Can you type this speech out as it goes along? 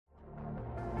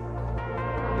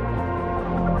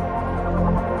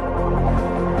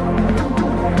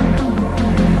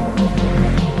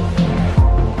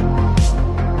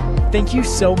Thank you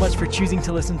so much for choosing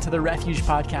to listen to the Refuge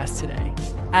podcast today.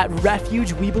 At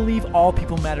Refuge, we believe all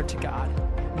people matter to God.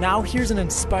 Now here's an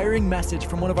inspiring message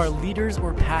from one of our leaders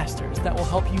or pastors that will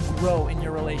help you grow in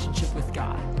your relationship with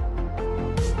God.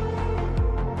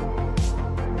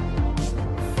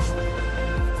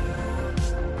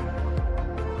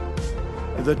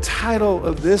 The title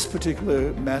of this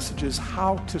particular message is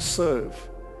How to Serve.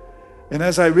 And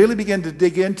as I really began to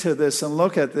dig into this and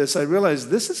look at this, I realized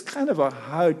this is kind of a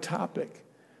hard topic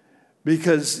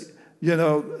because,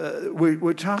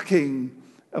 we're talking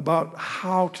about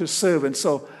how to serve. And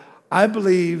so I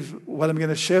believe what I'm going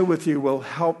to share with you will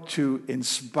help to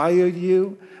inspire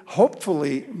you,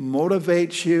 hopefully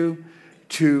motivate you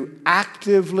to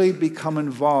actively become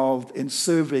involved in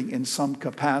serving in some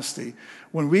capacity.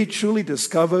 When we truly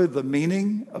discover the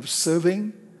meaning of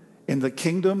serving in the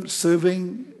kingdom,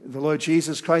 serving the Lord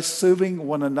Jesus Christ, serving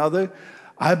one another,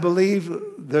 I believe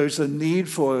there's a need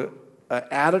for an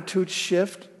attitude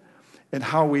shift in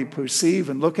how we perceive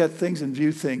and look at things and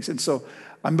view things. And so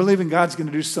I'm believing God's going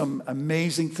to do some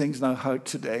amazing things in our heart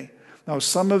today. Now,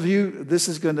 some of you, this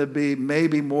is going to be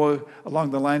maybe more along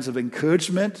the lines of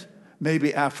encouragement,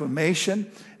 maybe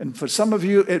affirmation. And for some of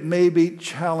you, it may be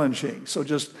challenging. So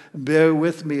just bear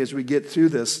with me as we get through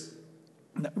this.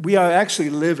 We are actually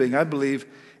living, I believe,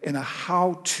 in a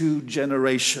how-to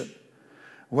generation.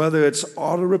 Whether it's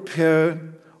auto repair,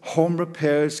 home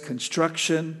repairs,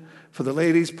 construction, for the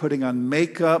ladies putting on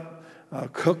makeup,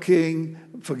 cooking,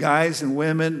 for guys and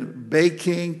women,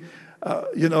 baking.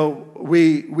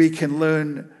 We can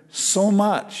learn so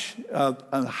much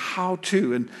on how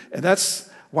to. And that's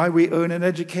why we earn an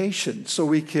education, so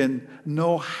we can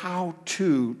know how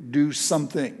to do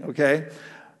something, okay?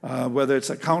 Whether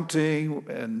it's accounting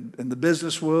and in the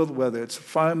business world, whether it's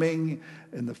farming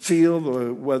in the field,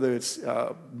 or whether it's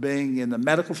being in the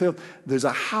medical field, there's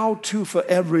a how-to for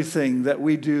everything that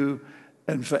we do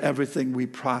and for everything we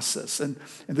process. And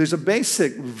there's a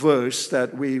basic verse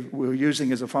that we're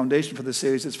using as a foundation for the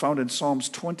series. It's found in Psalms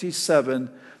 27:11.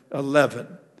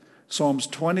 Psalms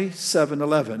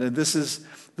 27:11. And this is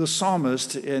the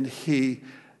psalmist, and he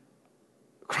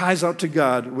cries out to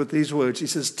God with these words. He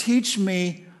says, "Teach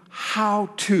me how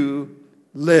to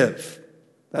live."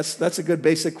 That's a good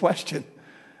basic question.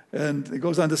 And it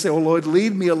goes on to say, "Oh Lord,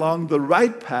 lead me along the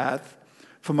right path,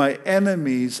 for my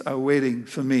enemies are waiting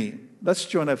for me." Let's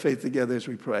join our faith together as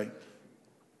we pray.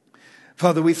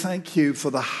 Father, we thank you for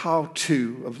the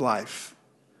how-to of life,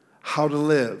 how to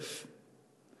live,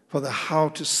 for the how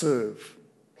to serve,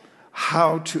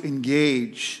 how to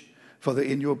engage, Father,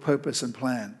 in your purpose and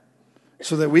plan,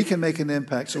 so that we can make an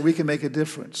impact, so we can make a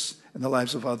difference in the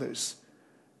lives of others.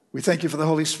 We thank you for the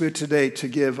Holy Spirit today to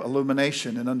give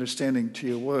illumination and understanding to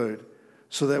your word,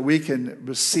 so that we can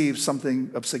receive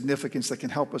something of significance that can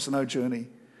help us in our journey.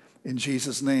 In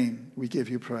Jesus' name, we give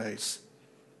you praise.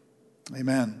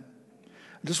 Amen.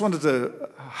 I just wanted to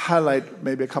highlight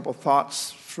maybe a couple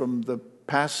thoughts from the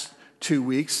past 2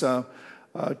 weeks.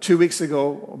 2 weeks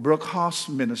ago, Brooke Haas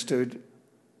ministered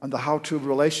on the how-to of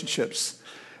relationships.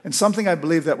 And something I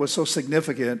believe that was so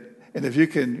significant, and if you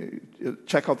can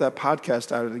check out that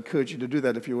podcast, I would encourage you to do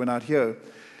that if you were not here,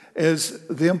 is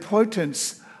the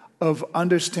importance of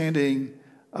understanding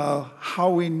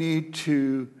how we need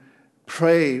to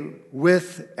pray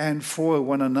with and for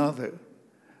one another.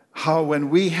 How when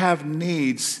we have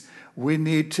needs, we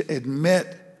need to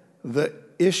admit the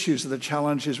issues, the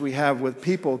challenges we have with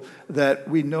people that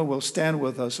we know will stand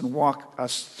with us and walk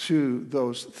us through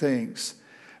those things.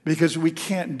 Because we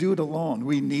can't do it alone.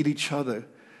 We need each other.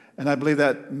 And I believe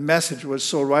that message was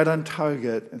so right on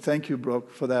target. And thank you,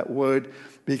 Brooke, for that word,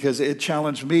 because it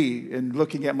challenged me in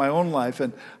looking at my own life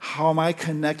and how am I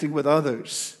connecting with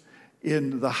others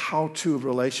in the how-to of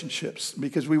relationships.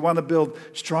 Because we want to build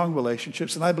strong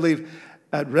relationships. And I believe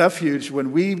at Refuge,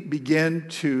 when we begin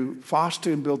to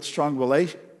foster and build strong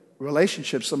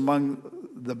relationships among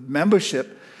the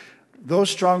membership,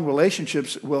 those strong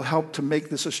relationships will help to make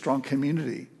this a strong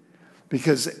community.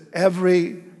 Because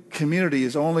every community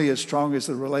is only as strong as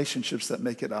the relationships that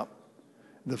make it up,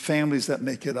 the families that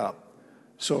make it up.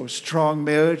 So a strong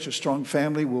marriage, a strong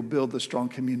family will build a strong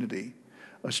community.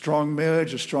 A strong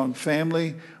marriage, a strong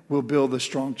family will build a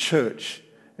strong church.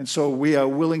 And so we are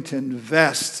willing to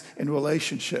invest in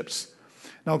relationships.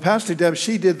 Now, Pastor Deb,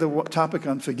 she did the topic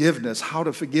on forgiveness, how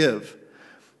to forgive.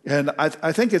 And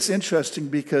I think it's interesting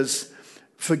because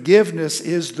forgiveness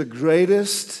is the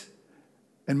greatest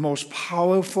and most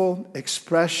powerful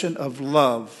expression of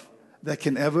love that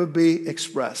can ever be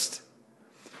expressed.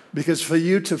 Because for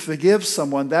you to forgive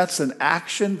someone, that's an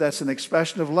action, that's an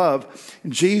expression of love.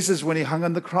 And Jesus, when he hung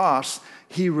on the cross,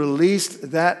 he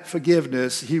released that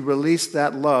forgiveness, he released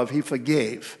that love, he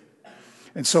forgave.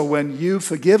 And so when you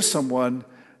forgive someone,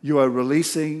 you are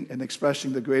releasing and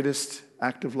expressing the greatest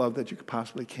act of love that you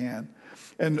possibly can.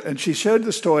 And she shared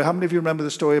the story. How many of you remember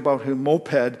the story about her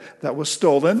moped that was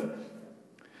stolen?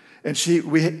 And she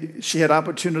had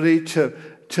opportunity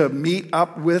to meet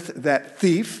up with that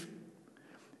thief.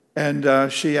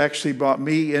 And she actually brought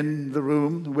me in the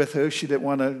room with her. She didn't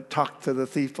want to talk to the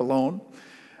thief alone.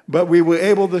 But we were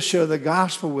able to share the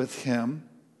gospel with him.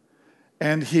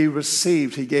 And he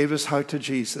gave his heart to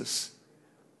Jesus.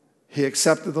 He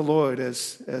accepted the Lord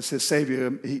as his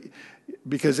Savior.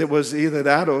 Because it was either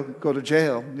that or go to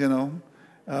jail,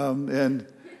 and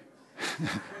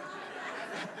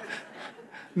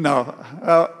no,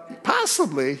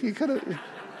 possibly he could have.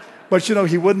 But,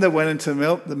 he wouldn't have went into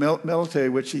the military,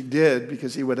 which he did,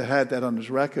 because he would have had that on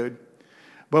his record.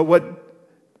 But what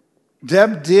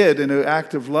Deb did in her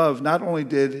act of love, not only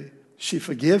did she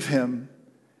forgive him,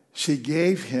 she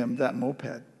gave him that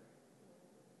moped.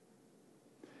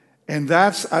 And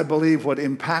that's, I believe, what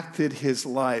impacted his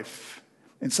life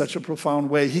in such a profound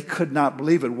way. He could not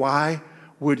believe it. Why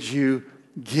would you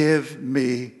give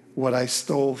me what I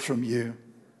stole from you?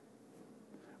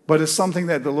 But it's something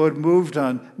that the Lord moved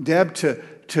on Deb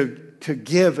to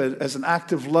give as an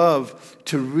act of love,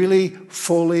 to really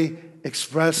fully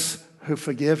express her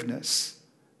forgiveness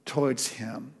towards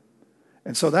him.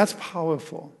 And so that's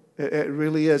powerful. It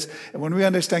really is. And when we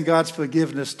understand God's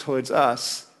forgiveness towards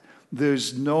us,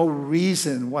 there's no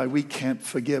reason why we can't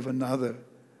forgive another.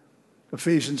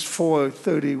 Ephesians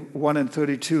 4:31 and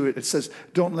 32, it says,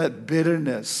 don't let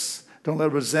bitterness, don't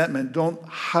let resentment, don't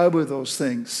harbor those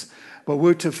things. But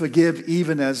we're to forgive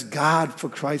even as God, for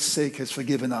Christ's sake, has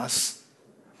forgiven us.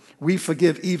 We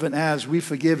forgive we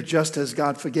forgive just as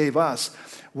God forgave us.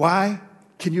 Why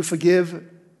can you forgive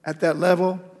at that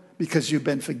level? Because you've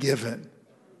been forgiven.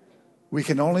 We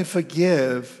can only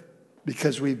forgive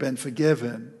because we've been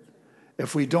forgiven.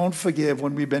 If we don't forgive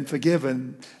when we've been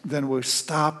forgiven, then we're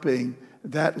stopping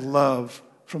that love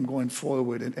from going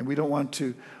forward. And we don't want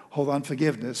to hold on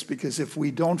forgiveness, because if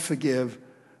we don't forgive,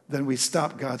 then we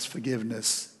stop God's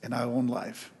forgiveness in our own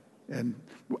life. And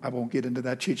I won't get into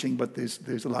that teaching, but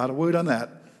there's a lot of word on that.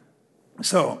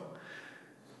 So,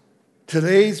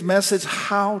 today's message,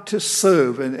 how to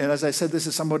serve. And as I said, this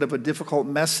is somewhat of a difficult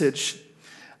message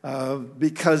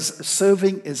because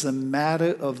serving is a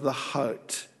matter of the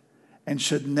heart and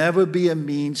should never be a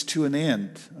means to an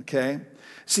end, okay?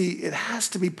 See, it has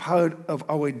to be part of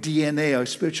our DNA, our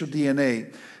spiritual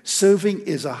DNA. Serving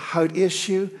is a heart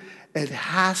issue. It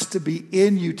has to be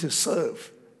in you to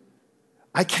serve.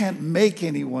 I can't make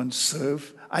anyone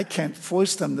serve. I can't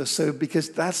force them to serve, because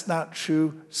that's not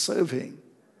true serving.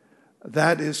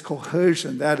 That is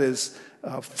coercion. That is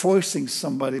forcing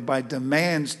somebody by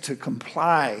demands to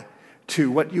comply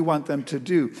to what you want them to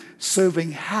do.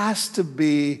 Serving has to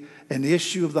be an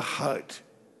issue of the heart,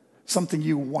 something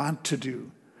you want to do.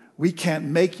 We can't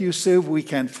make you serve. We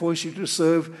can't force you to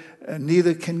serve.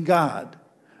 Neither can God.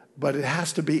 But it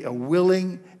has to be a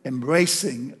willing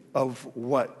embracing of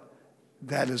what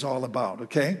that is all about,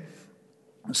 okay?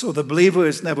 So the believer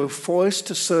is never forced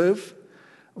to serve,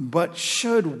 but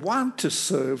should want to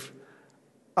serve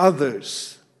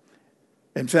others.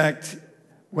 In fact,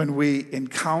 when we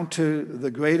encounter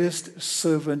the greatest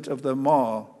servant of them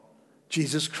all,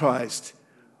 Jesus Christ,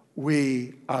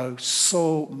 we are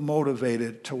so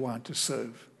motivated to want to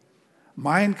serve.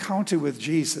 My encounter with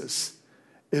Jesus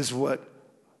is what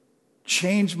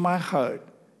changed my heart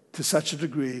to such a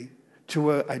degree to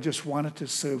where I just wanted to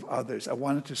serve others. I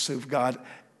wanted to serve God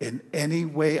in any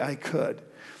way I could.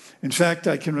 In fact,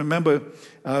 I can remember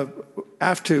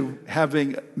after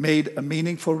having made a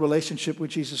meaningful relationship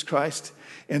with Jesus Christ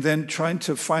and then trying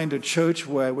to find a church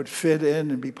where I would fit in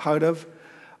and be part of,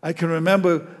 I can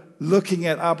remember looking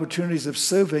at opportunities of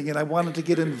serving, and I wanted to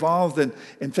get involved. And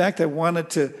in fact, I wanted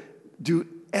to do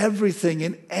everything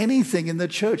and anything in the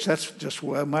church. That's just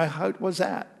where my heart was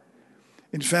at.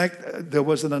 In fact, there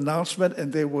was an announcement,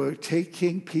 and they were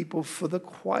taking people for the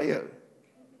choir.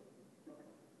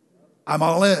 I'm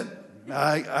all in.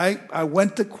 I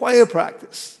went to choir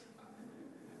practice.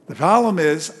 The problem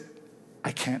is,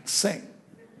 I can't sing.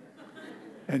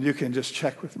 And you can just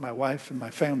check with my wife and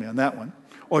my family on that one.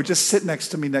 Or just sit next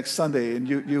to me next Sunday, and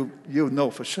you know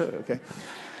for sure, okay?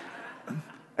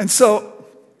 And so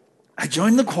I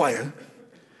joined the choir,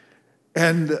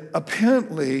 and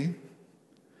apparently,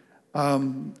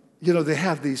 they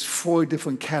have these 4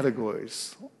 different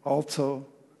categories: alto,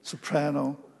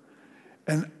 soprano,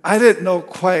 And I didn't know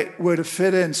quite where to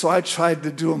fit in, so I tried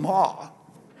to do them all.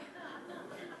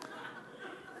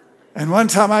 And one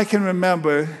time I can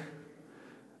remember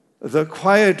the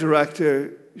choir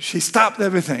director, she stopped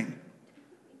everything.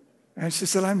 And she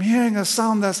said, I'm hearing a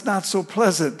sound that's not so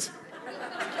pleasant.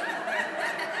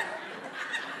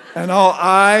 And all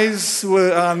eyes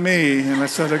were on me. And I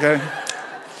said, okay,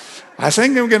 I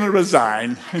think I'm going to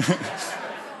resign.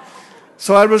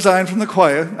 So I resigned from the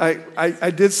choir.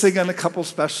 I did sing on a couple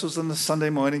specials on the Sunday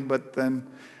morning, but then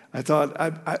I thought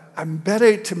I'm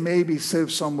better to maybe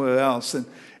serve somewhere else. And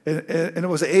it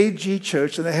was an AG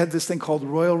church, and they had this thing called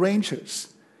Royal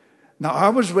Rangers. Now, I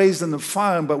was raised on the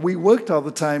farm, but we worked all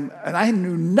the time, and I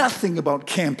knew nothing about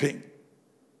camping.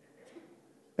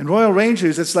 And Royal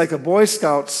Rangers, it's like a Boy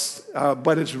Scouts,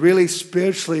 but it's really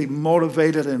spiritually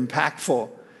motivated and impactful.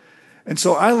 And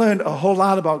so I learned a whole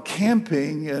lot about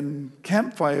camping and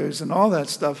campfires and all that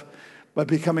stuff by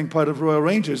becoming part of Royal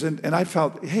Rangers. And I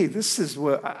felt, hey, this is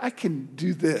where I can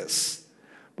do this.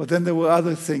 But then there were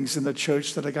other things in the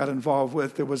church that I got involved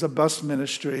with. There was a bus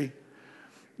ministry,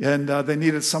 and they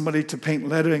needed somebody to paint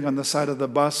lettering on the side of the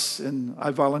bus, and I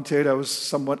volunteered. I was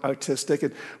somewhat artistic.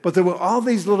 But there were all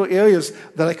these little areas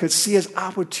that I could see as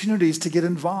opportunities to get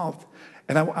involved.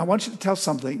 And I want you to tell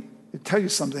you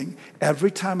something.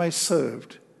 Every time I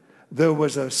served, there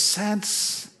was a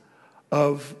sense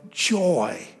of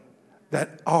joy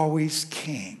that always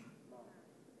came.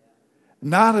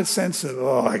 Not a sense of,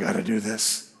 oh, I got to do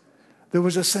this. There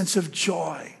was a sense of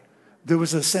joy. There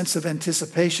was a sense of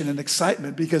anticipation and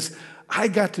excitement because I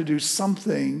got to do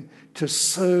something to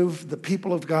serve the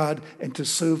people of God and to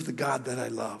serve the God that I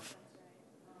love.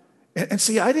 And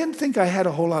see, I didn't think I had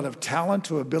a whole lot of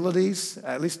talent or abilities.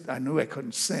 At least I knew I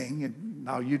couldn't sing, and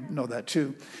now you know that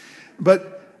too.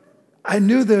 But I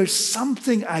knew there's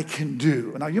something I can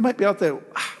do. Now, you might be out there,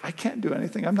 I can't do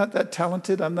anything. I'm not that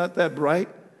talented. I'm not that bright.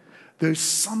 There's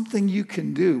something you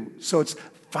can do. So it's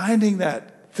finding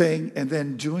that thing and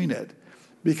then doing it.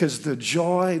 Because the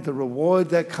joy, the reward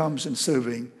that comes in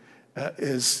serving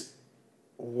is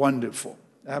wonderful.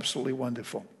 Absolutely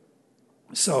wonderful.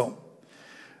 So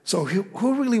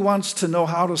who really wants to know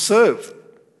how to serve?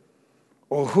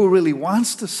 Or who really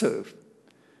wants to serve?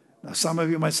 Now, some of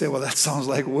you might say, well, that sounds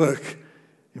like work.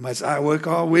 You might say, I work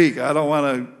all week. I don't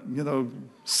want to,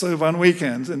 serve on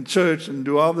weekends in church and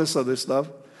do all this other stuff.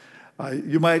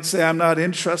 You might say, I'm not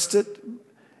interested.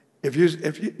 If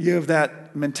you have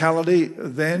that mentality,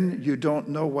 then you don't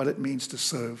know what it means to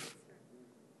serve.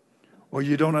 Or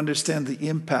you don't understand the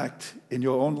impact in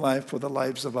your own life or the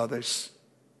lives of others.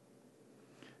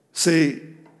 See,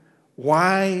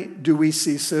 why do we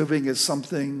see serving as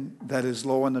something that is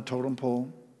low on the totem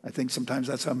pole? I think sometimes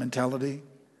that's our mentality.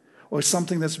 Or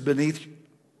something that's beneath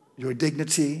your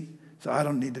dignity. So I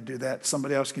don't need to do that.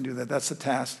 Somebody else can do that. That's a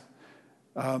task.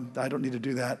 I don't need to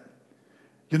do that.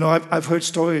 I've heard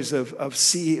stories of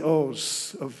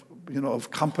CEOs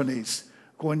of companies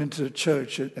going into the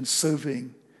church and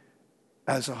serving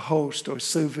as a host or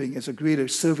serving as a greeter,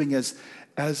 serving as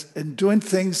and doing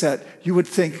things that you would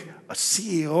think a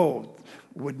CEO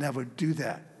would never do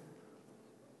that.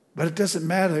 But it doesn't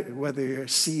matter whether you're a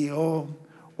CEO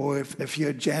or if you're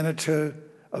a janitor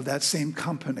of that same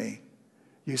company,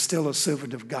 you're still a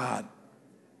servant of God.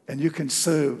 And you can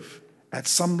serve at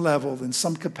some level, in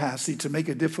some capacity, to make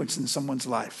a difference in someone's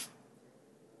life.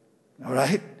 All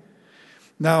right?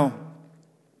 Now,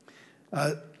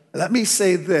 let me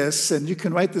say this, and you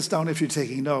can write this down if you're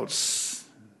taking notes,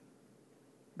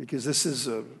 because this is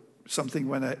something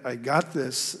when I got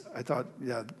this, I thought,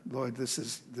 yeah, Lord, this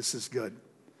is good.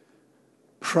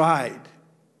 Pride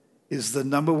is the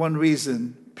number one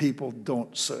reason people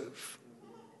don't serve.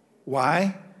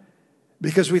 Why?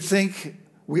 Because we think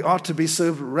we ought to be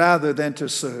served rather than to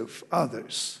serve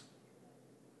others.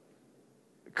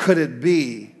 Could it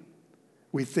be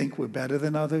we think we're better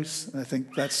than others? And I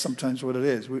think that's sometimes what it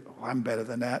is. I'm better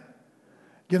than that.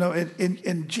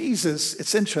 In Jesus,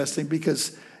 it's interesting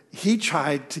because he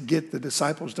tried to get the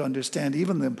disciples to understand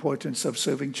even the importance of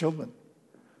serving children.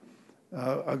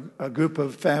 A group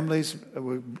of families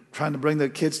were trying to bring their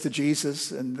kids to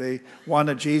Jesus, and they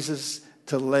wanted Jesus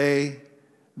to lay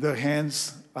their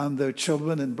hands on their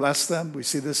children and bless them. We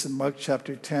see this in Mark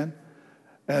chapter 10.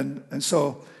 And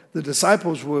so the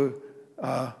disciples were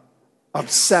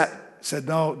upset, said,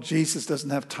 no, Jesus doesn't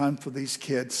have time for these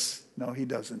kids. No, he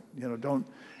doesn't. Don't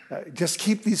just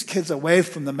keep these kids away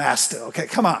from the master. Okay,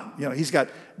 come on. He's got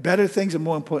better things and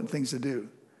more important things to do.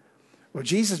 Well,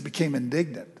 Jesus became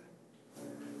indignant.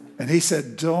 And he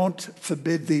said, don't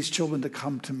forbid these children to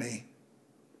come to me.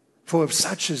 For of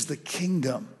such is the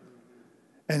kingdom.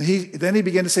 And then he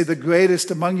began to say, the greatest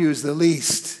among you is the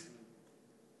least.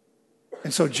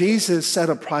 And so Jesus set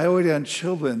a priority on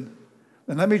children.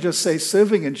 And let me just say,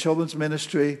 serving in children's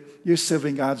ministry, you're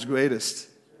serving God's greatest.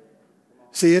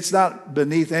 See, it's not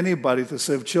beneath anybody to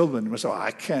serve children. So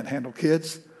I can't handle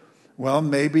kids. Well,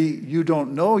 maybe you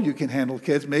don't know you can handle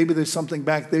kids. Maybe there's something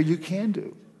back there you can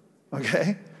do.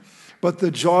 Okay? But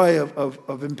the joy of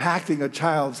impacting a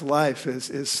child's life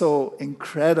is so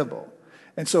incredible.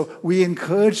 And so we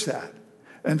encourage that.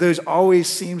 And there's always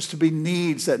seems to be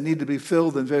needs that need to be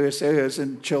filled in various areas,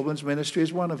 and children's ministry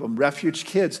is one of them. Refuge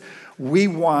Kids. We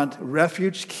want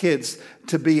Refuge Kids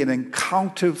to be an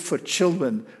encounter for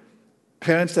children.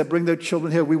 Parents that bring their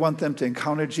children here, we want them to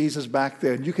encounter Jesus back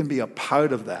there, and you can be a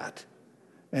part of that.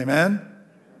 Amen?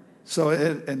 So,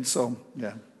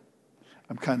 yeah.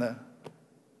 I'm kind of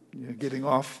getting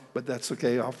off, but that's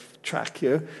okay, off track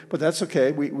here. But that's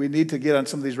okay. We need to get on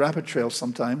some of these rapid trails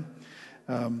sometime.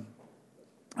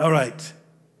 All right.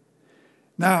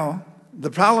 Now,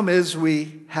 the problem is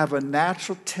we have a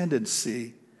natural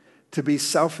tendency to be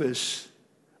selfish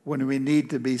when we need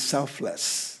to be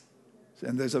selfless.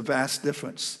 And there's a vast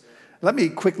difference. Let me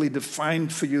quickly define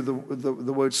for you the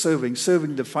word serving.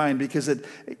 Serving defined, because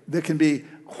there can be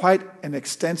quite an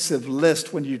extensive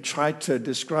list when you try to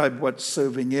describe what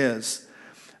serving is.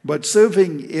 But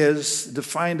serving is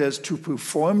defined as to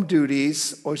perform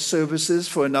duties or services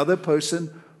for another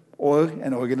person or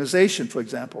an organization, for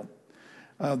example.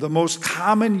 The most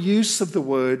common use of the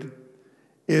word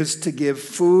is to give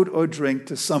food or drink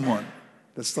to someone.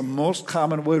 That's the most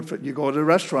common word for it. You go to a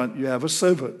restaurant, you have a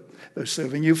server. They're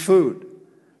serving you food.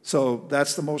 So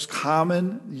that's the most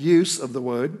common use of the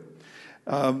word,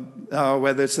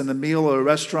 whether it's in a meal or a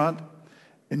restaurant.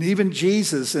 And even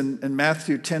Jesus in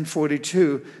Matthew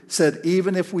 10:42 said,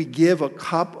 even if we give a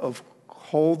cup of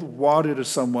cold water to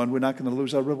someone, we're not going to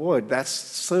lose our reward. That's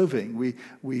serving.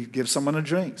 We give someone a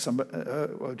drink,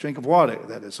 a drink of water,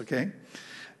 that is, okay?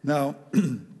 Now,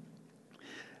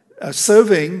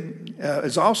 serving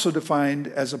is also defined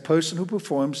as a person who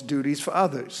performs duties for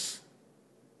others.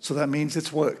 So that means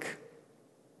it's work.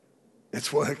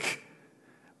 It's work.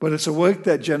 But it's a work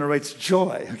that generates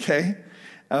joy, okay?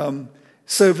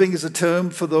 Serving is a term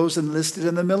for those enlisted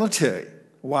in the military.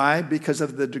 Why? Because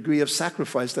of the degree of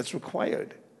sacrifice that's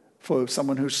required for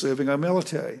someone who's serving our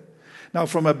military. Now,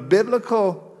 from a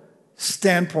biblical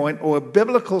standpoint or a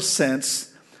biblical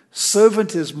sense,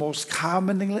 servant is most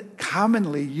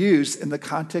commonly used in the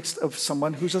context of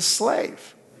someone who's a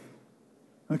slave.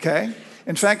 Okay?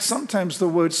 In fact, sometimes the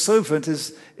word servant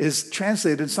is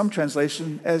translated in some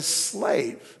translation as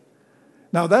slave.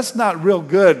 Now, that's not real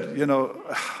good,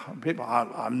 people,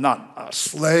 I'm not a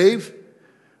slave.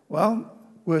 Well,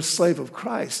 we're a slave of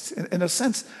Christ. In a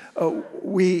sense,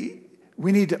 we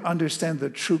need to understand the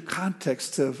true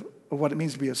context of what it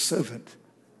means to be a servant.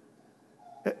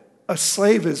 A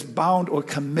slave is bound or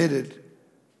committed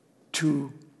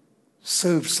to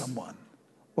serve someone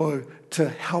or to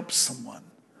help someone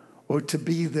or to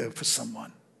be there for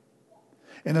someone.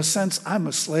 In a sense, I'm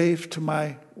a slave to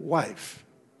my wife.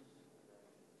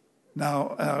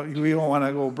 Now, we don't want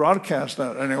to go broadcast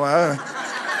that anyway.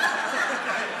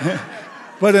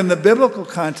 But in the biblical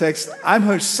context, I'm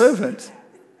her servant.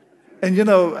 And,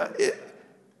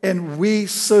 and we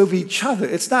serve each other.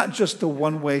 It's not just a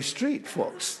one-way street,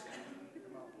 folks.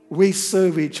 We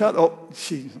serve each other. Oh,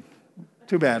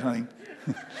 too bad, honey.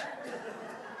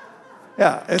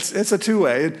 Yeah, it's a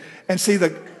two-way. And see,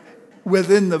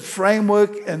 within the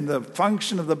framework and the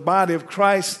function of the body of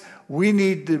Christ, we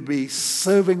need to be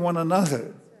serving one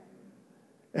another.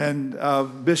 And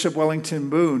Bishop Wellington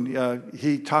Boone,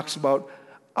 he talks about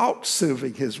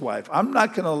outserving his wife. I'm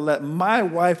not going to let my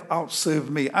wife outserve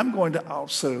me. I'm going to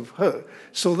outserve her.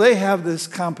 So they have this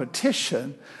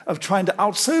competition of trying to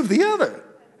outserve the other.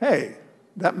 Hey,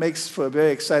 that makes for a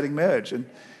very exciting marriage. And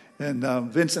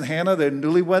Vince and Hannah, they're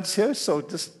newlyweds here, so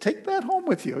just take that home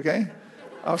with you, okay?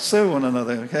 Outserve one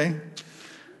another, okay?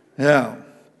 Yeah.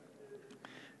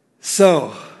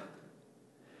 So,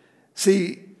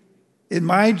 see, in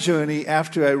my journey,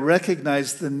 after I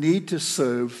recognized the need to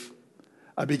serve,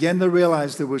 I began to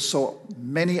realize there were so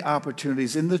many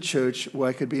opportunities in the church where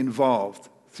I could be involved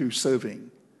through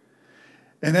serving.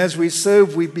 And as we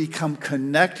serve, we become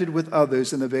connected with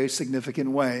others in a very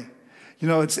significant way.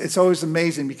 It's always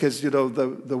amazing because,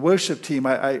 the worship team,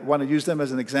 I want to use them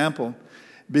as an example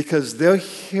because they're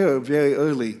here very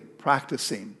early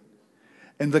practicing.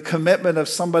 And the commitment of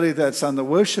somebody that's on the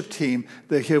worship team,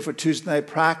 they're here for Tuesday night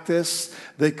practice.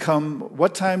 They come,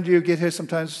 what time do you get here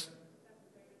sometimes?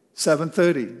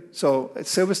 7:30. So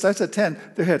service starts at 10.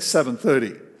 They're here at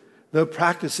 7:30. They're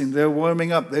practicing, they're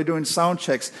warming up, they're doing sound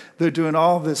checks, they're doing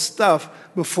all this stuff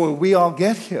before we all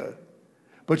get here.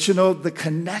 But you know, the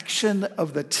connection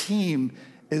of the team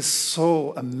is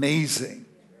so amazing.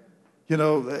 You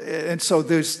know, and so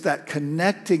there's that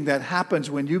connecting that happens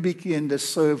when you begin to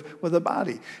serve with the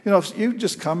body. You know, if you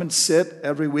just come and sit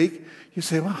every week, you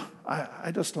say, well,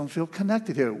 I just don't feel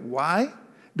connected here. Why?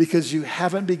 Because you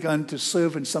haven't begun to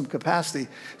serve in some capacity.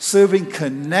 Serving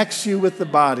connects you with the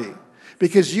body.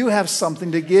 Because you have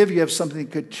something to give, you have something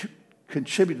to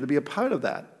contribute, to be a part of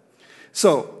that.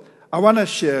 So I want to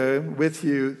share with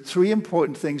you 3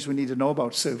 important things we need to know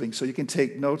about serving. So you can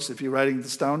take notes. If you're writing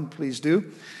this down, please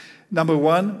do. Number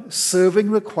 1, serving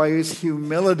requires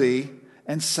humility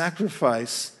and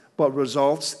sacrifice, but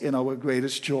results in our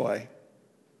greatest joy.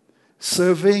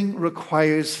 Serving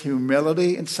requires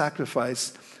humility and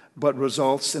sacrifice, but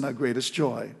results in our greatest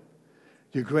joy.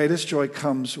 Your greatest joy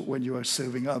comes when you are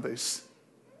serving others.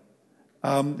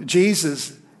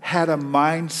 Jesus had a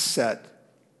mindset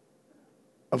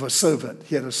of a servant.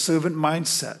 He had a servant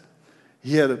mindset.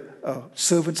 He had a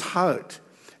servant's heart.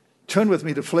 Turn with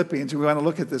me to Philippians. We want to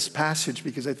look at this passage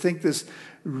because I think this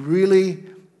really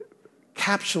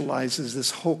capsulizes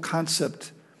this whole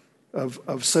concept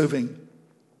of serving.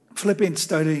 Philippians,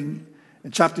 starting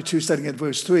in chapter 2, starting at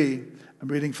verse 3, I'm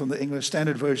reading from the English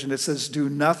Standard Version. It says, "Do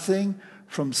nothing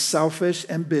from selfish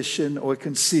ambition or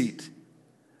conceit,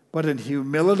 but in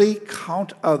humility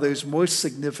count others more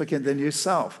significant than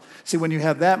yourself." See, when you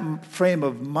have that frame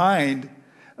of mind,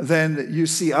 then you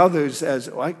see others as,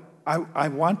 I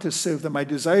want to serve them, I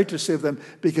desire to serve them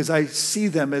because I see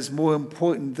them as more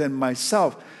important than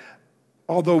myself.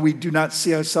 Although we do not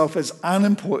see ourselves as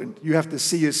unimportant. You have to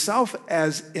see yourself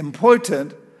as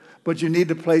important, but you need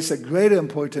to place a greater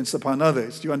importance upon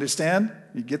others. Do you understand?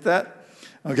 You get that?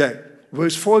 Okay.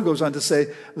 Verse 4 goes on to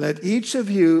say, "Let each of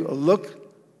you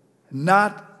look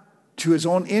not to his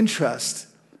own interest,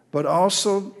 but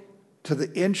also to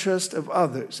the interest of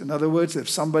others." In other words, if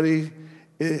somebody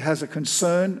has a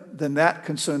concern, then that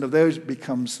concern of theirs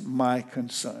becomes my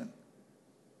concern.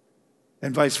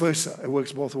 And vice versa. It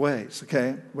works both ways,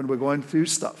 okay? When we're going through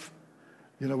stuff.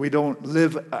 You know, we don't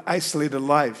live an isolated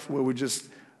life where we're just,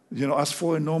 us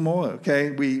four and no more,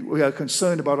 okay? We are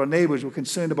concerned about our neighbors. We're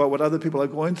concerned about what other people are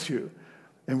going through.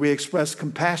 And we express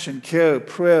compassion, care,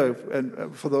 prayer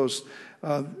and for those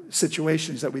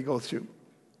situations that we go through.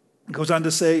 It goes on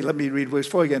to say, let me read verse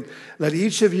 4 again. "Let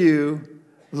each of you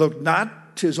look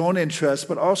not to his own interest,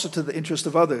 but also to the interest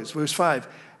of others." Verse 5,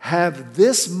 "Have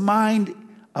this mind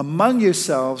among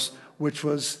yourselves, which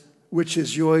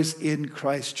is yours in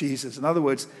Christ Jesus." In other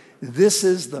words, this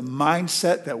is the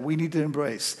mindset that we need to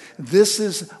embrace. This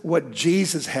is what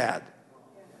Jesus had.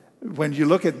 When you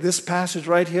look at this passage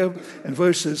right here in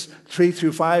verses 3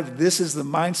 through 5, this is the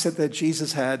mindset that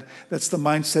Jesus had. That's the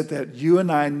mindset that you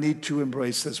and I need to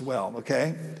embrace as well,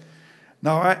 okay?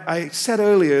 Now, I said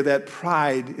earlier that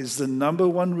pride is the number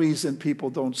one reason people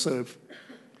don't serve.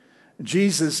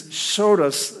 Jesus showed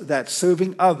us that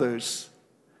serving others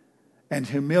and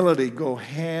humility go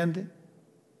hand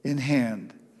in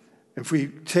hand. If we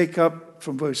take up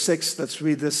from verse 6, let's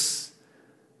read this.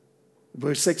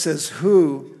 Verse 6 says,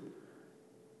 "Who,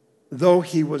 though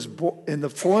he was in the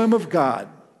form of God,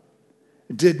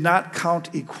 did not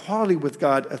count equality with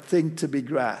God a thing to be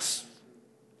grasped,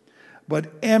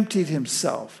 but emptied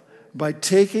himself by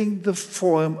taking the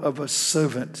form of a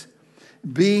servant,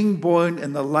 being born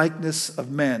in the likeness of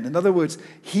men." In other words,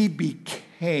 he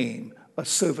became a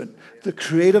servant, the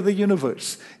creator of the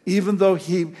universe. Even though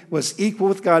he was equal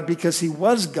with God because he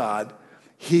was God,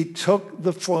 he took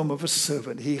the form of a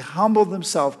servant. He humbled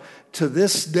himself to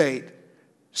this date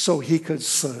so he could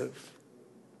serve.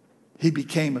 He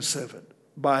became a servant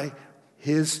by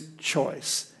his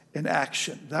choice in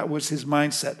action. That was his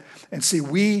mindset. And see,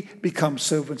 we become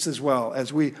servants as well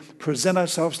as we present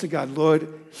ourselves to God. "Lord,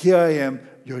 here I am,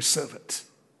 your servant."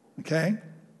 Okay?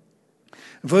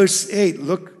 Verse 8,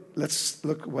 let's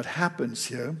look what happens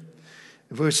here.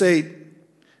 Verse 8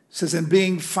 says, "And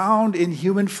being found in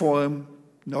human form,"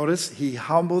 notice, "he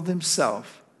humbled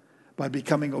himself by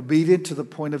becoming obedient to the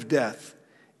point of death,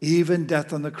 even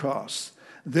death on the cross.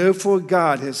 Therefore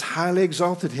God has highly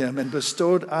exalted him and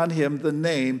bestowed on him the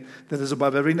name that is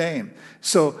above every name."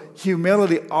 So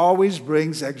humility always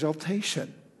brings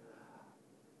exaltation.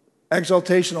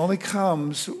 Exaltation only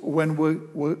comes when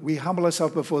we humble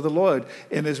ourselves before the Lord.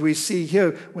 And as we see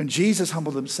here, when Jesus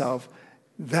humbled himself,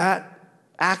 that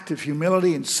act of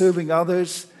humility and serving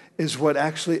others is what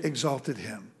actually exalted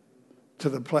him to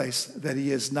the place that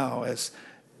he is now, as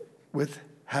with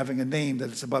having a name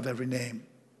that is above every name.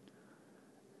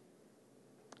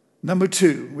 Number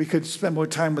two, we could spend more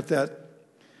time with that.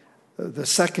 The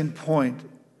second point,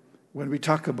 when we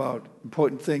talk about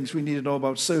important things we need to know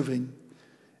about serving,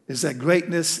 is that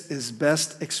greatness is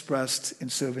best expressed in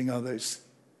serving others.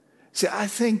 See, I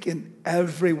think in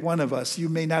every one of us, you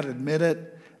may not admit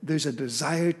it, there's a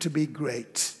desire to be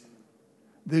great.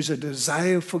 There's a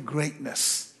desire for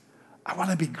greatness. I want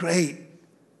to be great.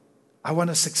 I want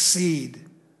to succeed.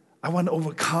 I want to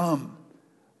overcome.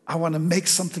 I want to make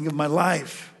something of my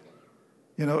life.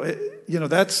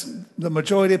 That's the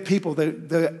majority of people.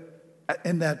 They're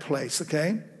in that place,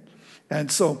 okay?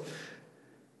 And so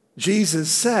Jesus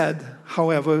said,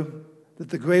 however, that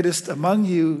the greatest among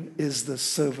you is the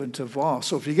servant of all.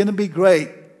 So if you're going to be great,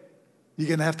 you're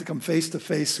going to have to come face to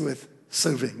face with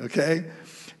serving, okay?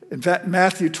 In fact,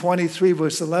 Matthew 23,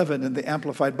 verse 11 in the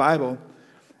Amplified Bible,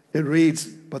 it reads,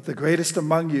 but the greatest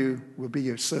among you will be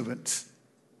your servant.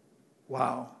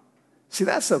 Wow. See,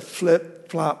 that's a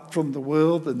flip-flop from the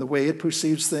world and the way it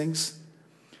perceives things.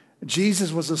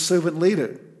 Jesus was a servant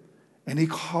leader, and he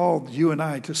called you and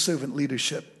I to servant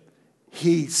leadership.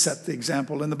 He set the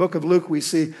example. In the book of Luke, we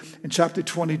see in chapter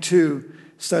 22,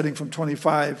 starting from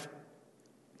 25,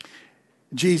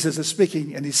 Jesus is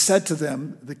speaking, and he said to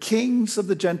them, the kings of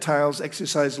the Gentiles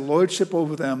exercise lordship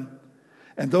over them,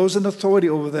 and those in authority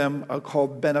over them are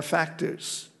called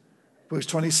benefactors. Verse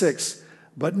 26,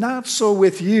 but not so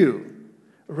with you.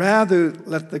 Rather,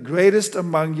 let the greatest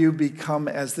among you become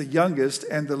as the youngest,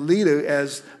 and the leader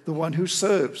as the one who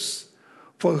serves.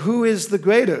 For who is the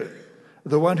greater,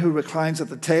 the one who reclines at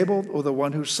the table or the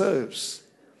one who serves?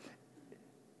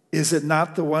 Is it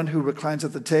not the one who reclines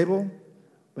at the table?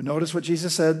 But notice what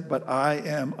Jesus said, but I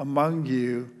am among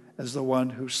you as the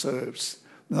one who serves.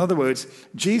 In other words,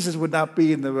 Jesus would not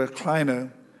be in the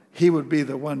recliner. He would be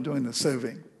the one doing the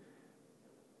serving.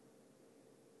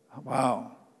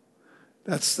 Wow.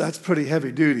 That's pretty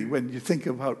heavy duty when you think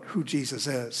about who Jesus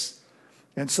is.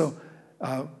 And so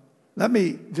let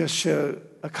me just share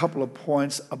a couple of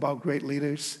points about great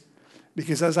leaders.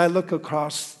 Because as I look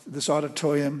across this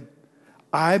auditorium,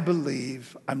 I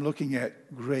believe I'm looking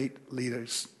at great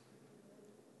leaders.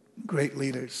 Great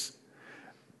leaders.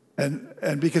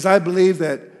 And because I believe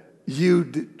that you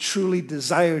truly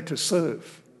desire to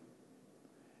serve.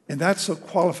 And that's a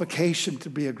qualification to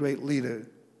be a great leader.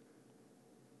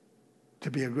 To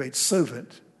be a great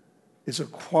servant is a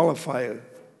qualifier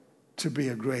to be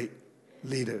a great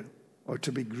leader or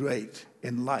to be great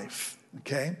in life,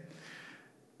 okay?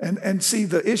 And see,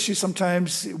 the issue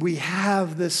sometimes, we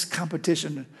have this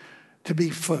competition to be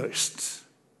first.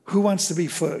 Who wants to be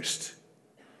first?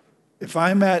 If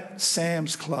I'm at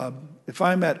Sam's Club, if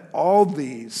I'm at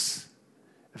Aldi's,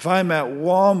 if I'm at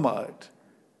Walmart,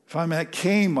 if I'm at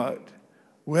Kmart,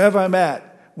 wherever I'm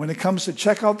at, when it comes to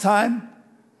checkout time,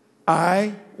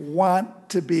 I want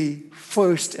to be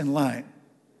first in line.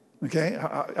 Okay?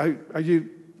 Are you,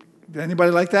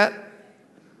 anybody like that?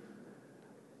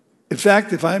 In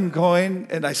fact, if I'm going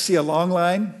and I see a long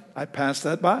line, I pass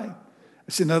that by. I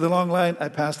see another long line, I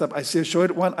pass up. I see a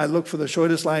short one, I look for the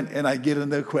shortest line, and I get in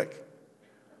there quick.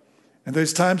 And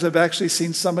there's times I've actually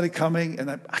seen somebody coming,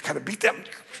 and I got to beat them.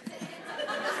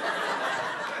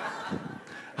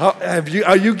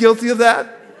 Are you guilty of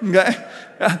that? Okay.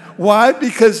 Why?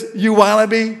 Because you want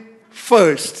to be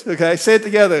first. Okay, say it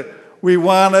together. We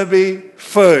want to be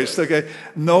first. Okay,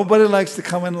 nobody likes to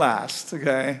come in last.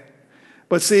 Okay,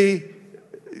 but see,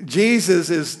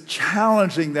 Jesus is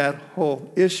challenging that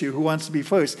whole issue. Who wants to be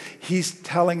first? He's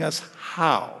telling us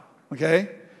how. Okay,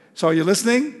 so are you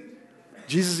listening?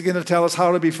 Jesus is going to tell us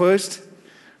how to be first.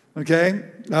 Okay,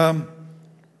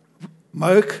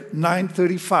 Mark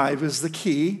 9:35 is the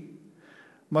key.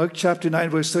 Mark chapter 9,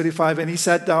 verse 35, and he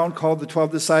sat down, called the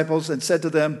 12 disciples, and said to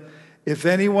them, if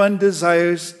anyone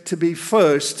desires to be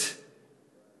first,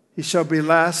 he shall be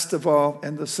last of all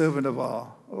and the servant of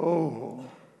all. Oh,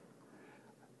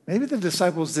 maybe the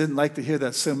disciples didn't like to hear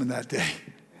that sermon that day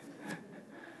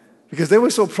because they were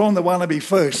so prone to want to be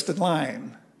first in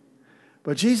line.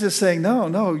 But Jesus is saying,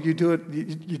 no, you're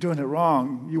doing it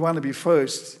wrong. You want to be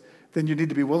first, then you need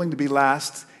to be willing to be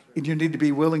last, and you need to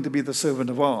be willing to be the servant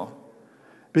of all.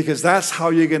 Because that's how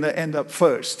you're going to end up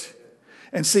first.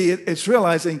 And see, it's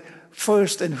realizing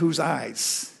first in whose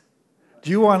eyes?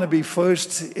 Do you want to be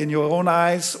first in your own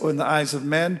eyes or in the eyes of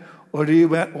men? Or do you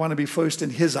want to be first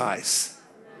in his eyes?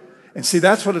 And see,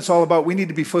 that's what it's all about. We need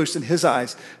to be first in his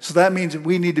eyes. So that means that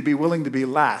we need to be willing to be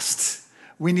last.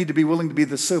 We need to be willing to be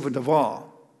the servant of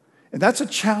all. And that's a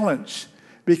challenge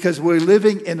because we're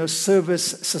living in a service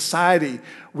society.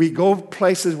 We go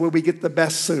places where we get the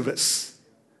best service.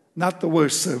 Not the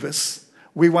worst service.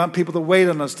 We want people to wait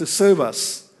on us, to serve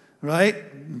us, right?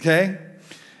 Okay?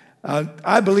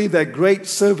 I believe that great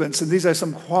servants, and these are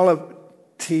some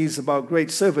qualities about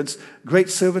great servants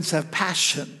have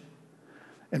passion.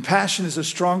 And passion is a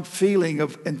strong feeling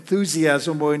of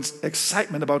enthusiasm or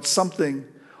excitement about something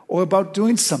or about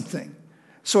doing something.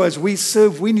 So as we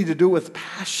serve, we need to do it with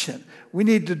passion. We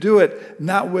need to do it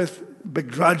not with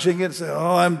begrudging it, say,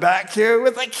 oh, I'm back here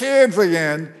with the kids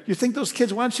again. You think those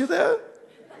kids want you there?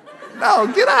 No,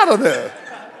 get out of there.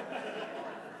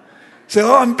 Say,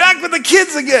 oh, I'm back with the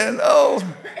kids again. Oh,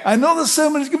 I know the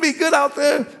sermon is going to be good out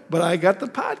there, but I got the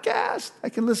podcast. I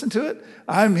can listen to it.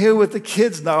 I'm here with the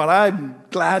kids now, and I'm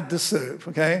glad to serve,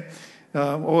 okay?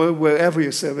 Or wherever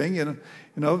you're serving. You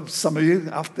know, some of you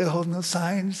out there holding those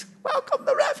signs, welcome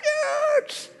to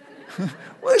Refuge.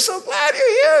 We're so glad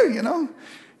you're here, you know.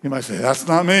 You might say, that's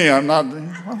not me. I'm not.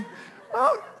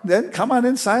 Well, then come on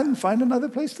inside and find another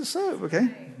place to serve, okay?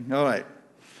 All right.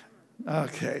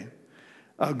 Okay.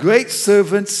 Great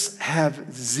servants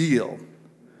have zeal.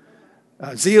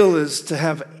 Zeal is to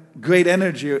have great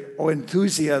energy or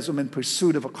enthusiasm in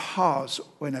pursuit of a cause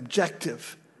or an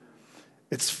objective.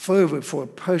 It's fervor for a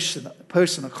person,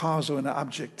 a cause, or an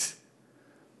object.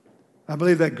 I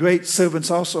believe that great servants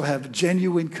also have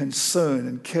genuine concern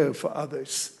and care for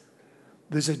others.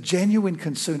 There's a genuine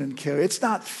concern and care. It's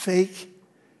not fake.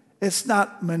 It's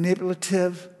not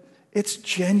manipulative. It's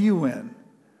genuine.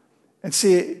 And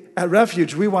see, at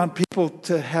Refuge, we want people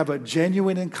to have a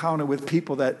genuine encounter with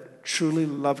people that truly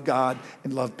love God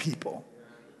and love people.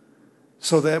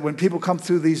 So that when people come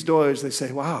through these doors, they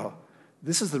say, wow,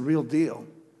 this is the real deal.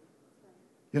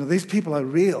 You know, these people are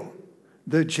real.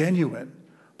 They're genuine.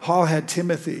 Paul had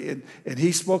Timothy, and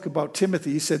he spoke about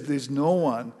Timothy. He said, there's no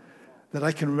one that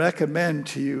I can recommend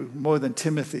to you more than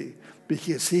Timothy,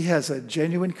 because he has a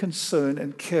genuine concern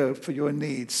and care for your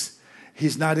needs.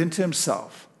 He's not into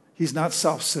himself. He's not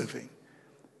self-serving.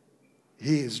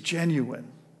 He is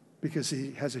genuine because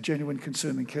he has a genuine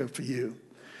concern and care for you.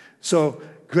 So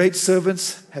great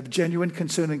servants have genuine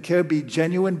concern and care. Be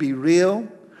genuine, be real.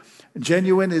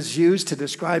 Genuine is used to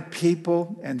describe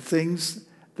people and things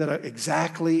that are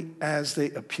exactly as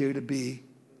they appear to be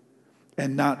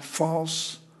and not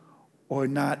false or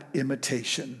not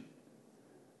imitation.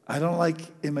 I don't like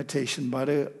imitation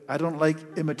butter. I don't like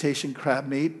imitation crab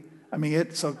meat. I mean,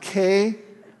 it's okay,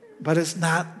 but it's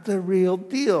not the real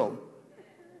deal.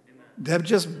 Deb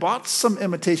just bought some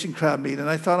imitation crab meat, and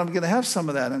I thought I'm going to have some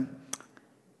of that. And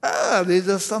there's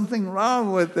just something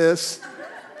wrong with this.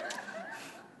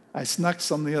 I snuck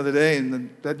some the other day,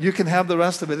 and that you can have the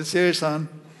rest of it. It's yours, son.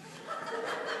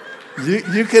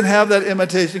 You can have that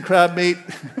imitation crab meat.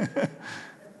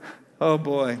 Oh,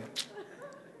 boy.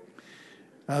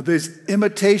 There's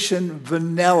imitation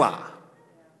vanilla.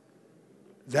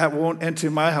 That won't enter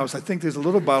my house. I think there's a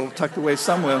little bottle tucked away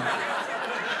somewhere.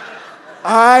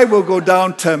 I will go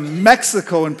down to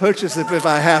Mexico and purchase it if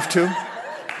I have to.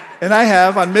 And I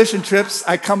have on mission trips.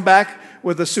 I come back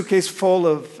with a suitcase full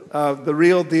of the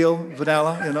real deal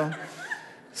vanilla, you know.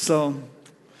 So,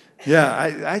 yeah,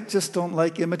 I just don't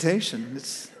like imitation.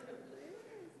 It's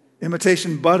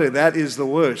imitation butter. That is the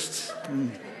worst.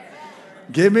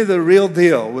 Give me the real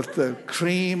deal with the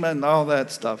cream and all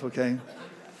that stuff, okay?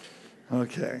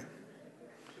 Okay.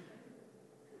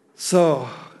 So,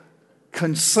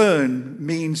 concern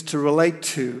means to relate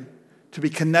to be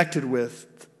connected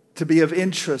with, to be of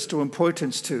interest or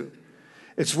importance to.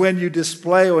 It's when you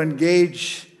display or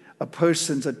engage a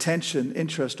person's attention,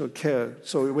 interest, or care.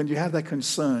 So when you have that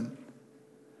concern.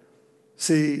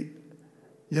 See,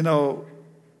 you know,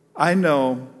 I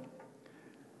know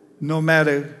no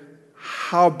matter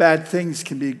how bad things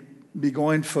can be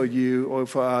going for you or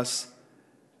for us,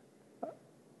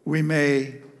 we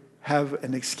may have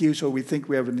an excuse, or we think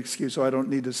we have an excuse, or I don't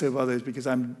need to serve others because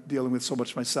I'm dealing with so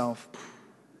much myself.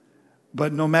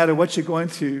 But no matter what you're going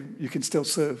through, you can still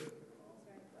serve.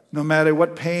 No matter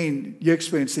what pain you're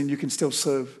experiencing, you can still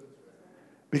serve.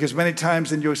 Because many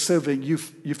times in your serving, you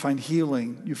find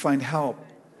healing, you find help.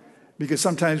 Because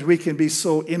sometimes we can be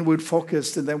so inward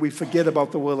focused and then we forget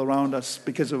about the world around us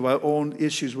because of our own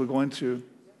issues we're going through.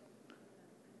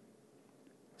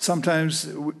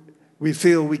 Sometimes we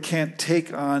feel we can't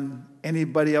take on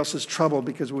anybody else's trouble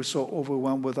because we're so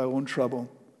overwhelmed with our own trouble.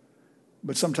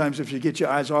 But sometimes if you get your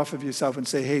eyes off of yourself and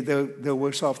say, hey, they're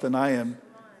worse off than I am,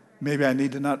 maybe I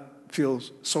need to not feel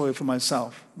sorry for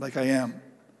myself like I am.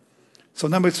 So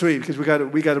number 3, because we got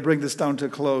to bring this down to a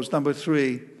close. Number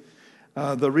 3,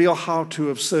 the real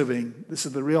how-to of serving. This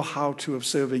is the real how-to of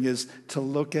serving is to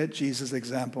look at Jesus'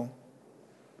 example.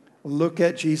 Look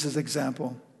at Jesus'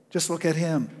 example. Just look at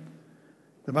him.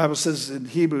 The Bible says in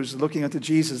Hebrews, looking unto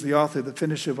Jesus, the author, the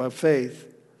finisher of our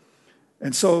faith.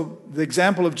 And so the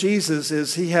example of Jesus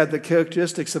is he had the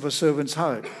characteristics of a servant's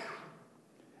heart.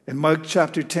 In Mark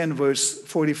chapter 10, verse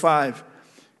 45,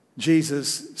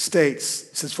 Jesus states,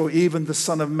 he says, "For even the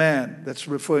Son of Man," that's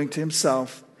referring to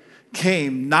himself,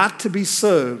 "came not to be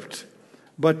served,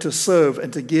 but to serve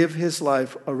and to give his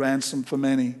life a ransom for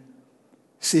many."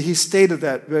 See, he stated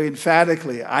that very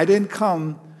emphatically. I didn't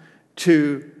come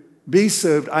to be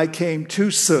served, I came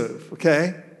to serve,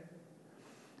 okay?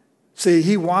 See,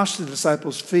 he washed the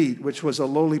disciples' feet, which was a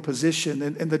lowly position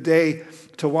in the day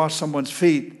to wash someone's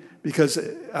feet, because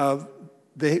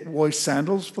they wore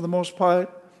sandals for the most part.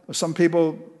 Some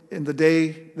people in the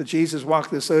day that Jesus walked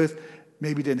this earth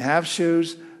maybe didn't have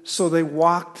shoes, so they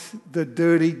walked the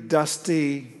dirty,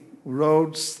 dusty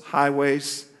roads,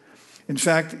 highways. In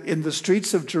fact, in the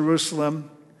streets of Jerusalem,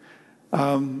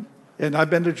 and I've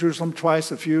been to Jerusalem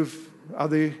twice, a few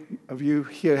other of you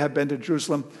here have been to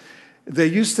Jerusalem, they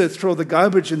used to throw the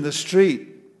garbage in the street.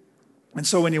 And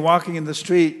so when you're walking in the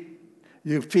street,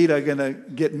 your feet are going to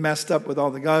get messed up with all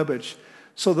the garbage.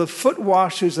 So the foot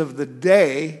washers of the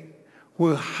day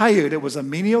were hired. It was a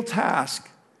menial task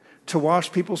to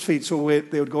wash people's feet. So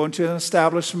they would go into an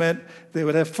establishment. They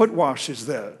would have foot washers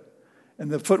there. And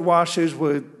the foot washers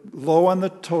were low on the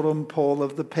totem pole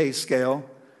of the pay scale,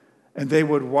 and they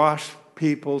would wash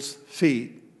people's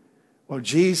feet. Well,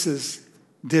 Jesus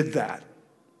did that.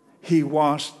 He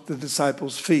washed the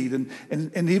disciples' feet.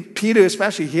 And Peter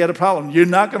especially, he had a problem. "You're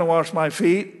not going to wash my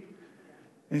feet?"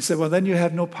 And he said, "Well, then you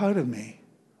have no part of me."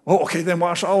 "Oh, okay, then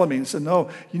wash all of me." And he said, "No,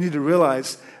 you need to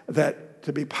realize that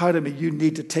to be part of me, you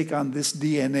need to take on this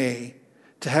DNA,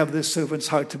 to have this servant's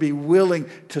heart, to be willing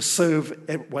to serve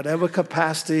at whatever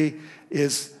capacity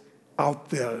is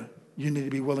out there. You need to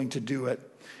be willing to do it."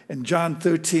 In John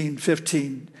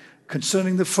 13:15,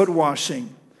 concerning the foot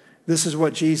washing, this is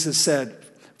what Jesus said,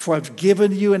 "For I've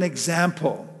given you an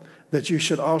example that you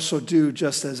should also do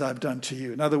just as I've done to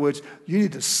you." In other words, you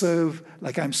need to serve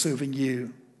like I'm serving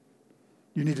you.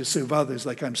 You need to serve others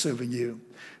like I'm serving you.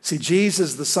 See,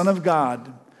 Jesus, the Son of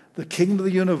God, the King of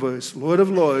the universe, Lord of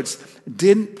lords,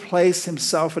 didn't place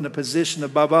himself in a position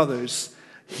above others.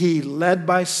 He led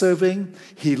by serving.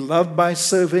 He loved by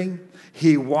serving.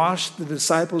 He washed the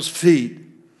disciples' feet.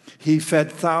 He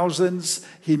fed thousands.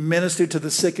 He ministered to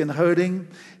the sick and hurting.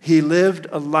 He lived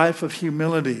a life of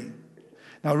humility.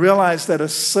 Now realize that a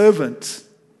servant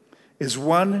is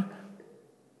one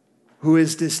who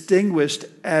is distinguished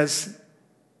as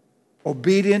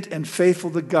obedient and faithful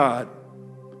to God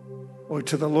or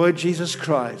to the Lord Jesus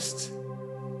Christ.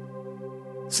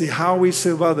 See, how we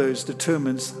serve others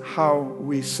determines how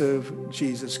we serve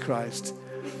Jesus Christ.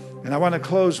 And I want to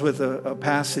close with a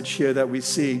passage here that we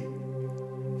see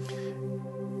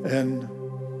in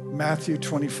Matthew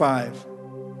 25,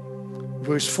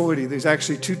 verse 40. There's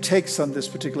actually two takes on this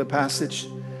particular passage,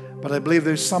 but I believe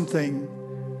there's something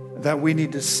that we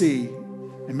need to see.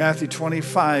 In Matthew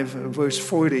 25, verse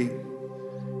 40,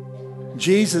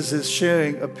 Jesus is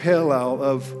sharing a parallel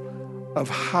of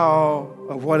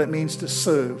what it means to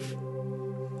serve.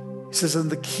 He says, "And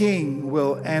the king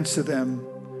will answer them,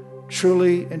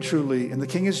 truly and truly," and the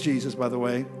king is Jesus, by the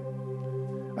way,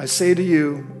 "I say to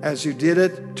you, as you did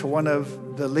it to one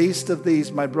of the least of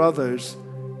these, my brothers,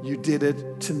 you did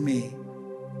it to me."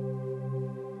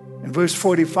 In verse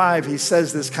 45, he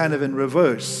says this kind of in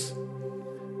reverse,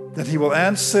 that he will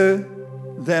answer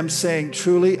them saying,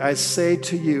 "Truly I say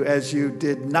to you, as you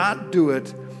did not do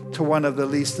it to one of the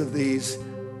least of these,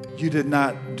 you did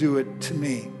not do it to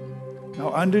me."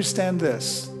 Now understand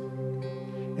this,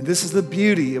 and this is the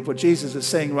beauty of what Jesus is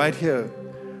saying right here.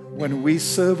 When we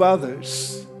serve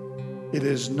others, it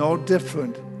is no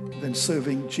different than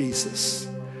serving Jesus.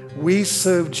 We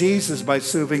serve Jesus by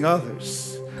serving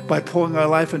others, by pouring our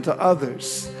life into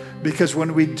others. Because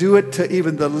when we do it to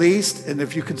even the least, and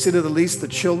if you consider the least the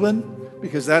children,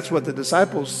 because that's what the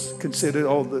disciples considered,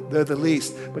 they're the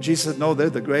least. But Jesus said, no, they're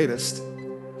the greatest.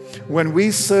 When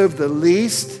we serve the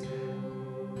least,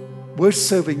 we're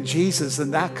serving Jesus in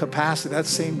that capacity, that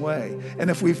same way. And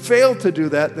if we fail to do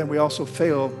that, then we also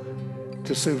fail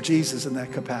to serve Jesus in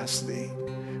that capacity.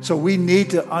 So we need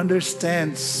to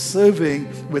understand serving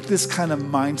with this kind of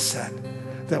mindset,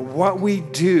 that what we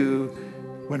do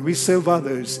when we serve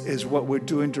others is what we're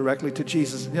doing directly to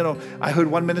Jesus. You know, I heard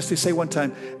one minister say one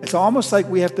time, it's almost like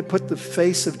we have to put the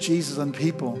face of Jesus on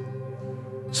people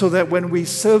so that when we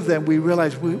serve them, we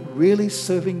realize we're really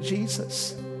serving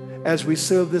Jesus as we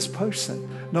serve this person.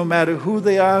 No matter who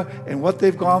they are and what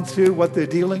they've gone through, what they're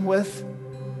dealing with,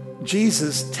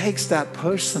 Jesus takes that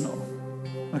personal,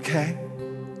 okay?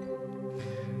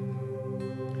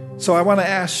 So I want to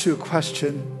ask you a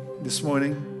question this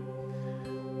morning.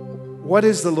 What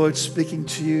is the Lord speaking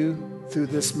to you through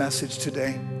this message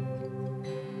today?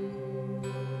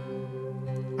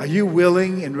 Are you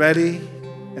willing and ready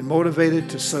and motivated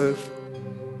to serve?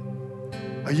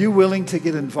 Are you willing to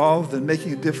get involved in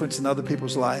making a difference in other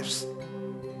people's lives?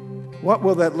 What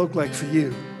will that look like for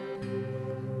you?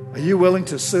 Are you willing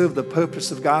to serve the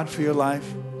purpose of God for your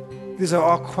life? These are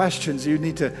all questions you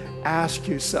need to ask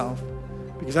yourself,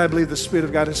 because I believe the Spirit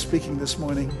of God is speaking this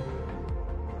morning.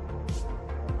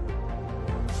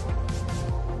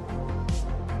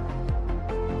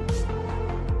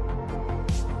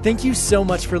 Thank you so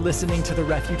much for listening to the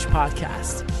Refuge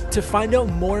Podcast. To find out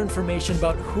more information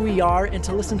about who we are and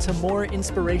to listen to more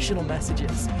inspirational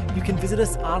messages, you can visit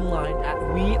us online at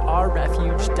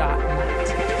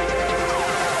wearerefuge.net.